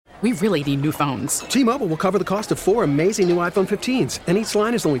We really need new phones. T-Mobile will cover the cost of 4 amazing new iPhone 15s, and each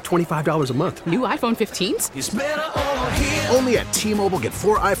line is only $25 a month. New iPhone 15s? It's better over here. Only at T-Mobile, get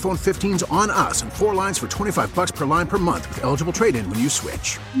 4 iPhone 15s on us and 4 lines for $25 per line per month with eligible trade-in when you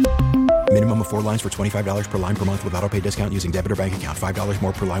switch. Minimum of 4 lines for $25 per line per month with autopay discount using debit or bank account. $5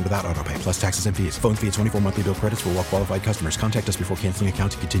 more per line without autopay, plus taxes and fees. Phone fee at 24 monthly bill credits for well-qualified customers. Contact us before canceling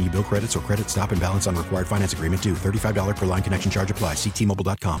account to continue bill credits or credit stop and balance on required finance agreement due. $35 per line connection charge applies. See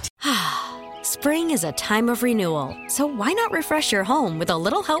T-Mobile.com. Spring is a time of renewal, so why not refresh your home with a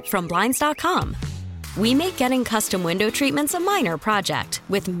little help from Blinds.com? We make getting custom window treatments a minor project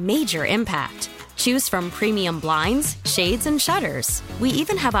with major impact. Choose from premium blinds, shades, and shutters. We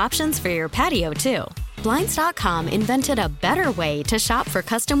even have options for your patio, too. Blinds.com invented a better way to shop for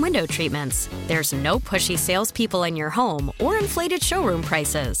custom window treatments. There's no pushy salespeople in your home or inflated showroom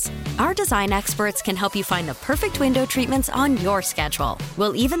prices. Our design experts can help you find the perfect window treatments on your schedule.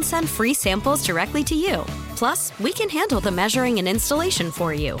 We'll even send free samples directly to you. Plus, we can handle the measuring and installation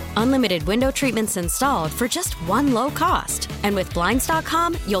for you. Unlimited window treatments installed for just one low cost. And with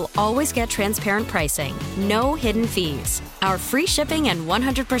Blinds.com, you'll always get transparent pricing. No hidden fees. Our free shipping and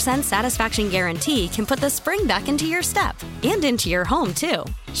 100% satisfaction guarantee can put the spring back into your step and into your home, too.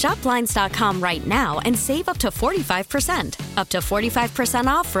 Shop Blinds.com right now and save up to 45%. Up to 45%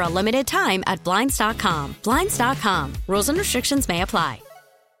 off for a limited time at Blinds.com. Blinds.com. Rules and restrictions may apply.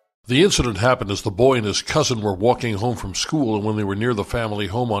 The incident happened as the boy and his cousin were walking home from school, and when they were near the family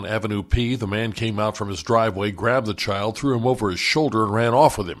home on Avenue P, the man came out from his driveway, grabbed the child, threw him over his shoulder, and ran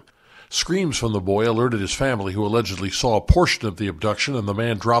off with him. Screams from the boy alerted his family, who allegedly saw a portion of the abduction, and the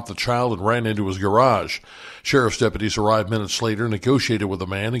man dropped the child and ran into his garage. Sheriff's deputies arrived minutes later, negotiated with the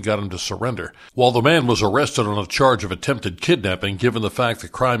man, and got him to surrender. While the man was arrested on a charge of attempted kidnapping, given the fact the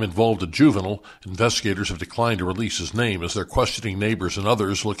crime involved a juvenile, investigators have declined to release his name as they're questioning neighbors and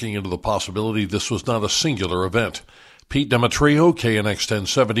others looking into the possibility this was not a singular event. Pete Demetrio, KNX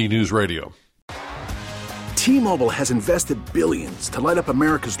 1070 News Radio. T-Mobile has invested billions to light up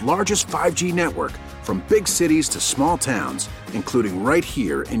America's largest 5G network, from big cities to small towns, including right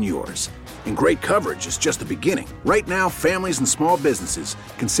here in yours. And great coverage is just the beginning. Right now, families and small businesses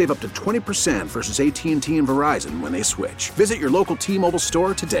can save up to 20% versus AT&T and Verizon when they switch. Visit your local T-Mobile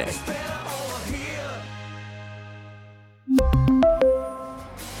store today.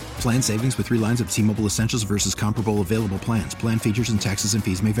 Plan savings with 3 lines of T-Mobile Essentials versus comparable available plans. Plan features and taxes and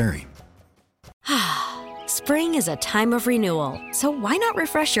fees may vary. Spring is a time of renewal, so why not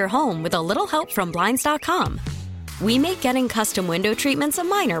refresh your home with a little help from Blinds.com? We make getting custom window treatments a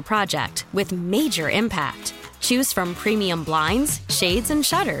minor project with major impact. Choose from premium blinds, shades, and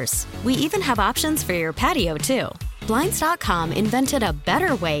shutters. We even have options for your patio, too. Blinds.com invented a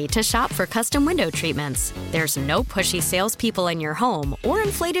better way to shop for custom window treatments. There's no pushy salespeople in your home or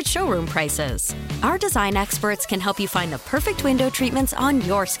inflated showroom prices. Our design experts can help you find the perfect window treatments on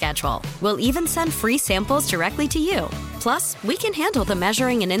your schedule. We'll even send free samples directly to you. Plus, we can handle the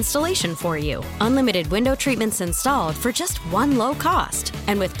measuring and installation for you. Unlimited window treatments installed for just one low cost.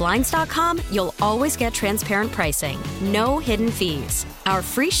 And with Blinds.com, you'll always get transparent pricing. No hidden fees. Our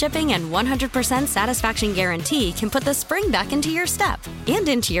free shipping and 100% satisfaction guarantee can put the spring back into your step and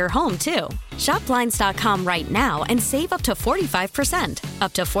into your home, too. Shop Blinds.com right now and save up to 45%.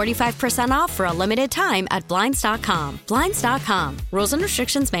 Up to 45% off for a limited time at Blinds.com. Blinds.com. Rules and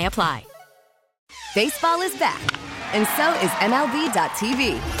restrictions may apply. Baseball is back, and so is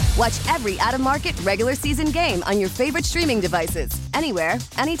MLB.tv. Watch every out-of-market regular season game on your favorite streaming devices, anywhere,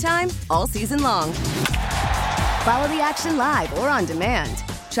 anytime, all season long. Follow the action live or on demand.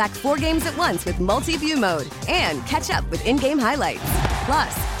 Track 4 games at once with multi-view mode and catch up with in-game highlights.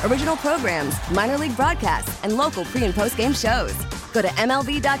 Plus, original programs, minor league broadcasts, and local pre- and post-game shows. Go to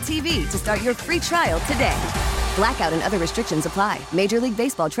MLB.tv to start your free trial today. Blackout and other restrictions apply. Major League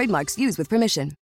Baseball trademarks used with permission.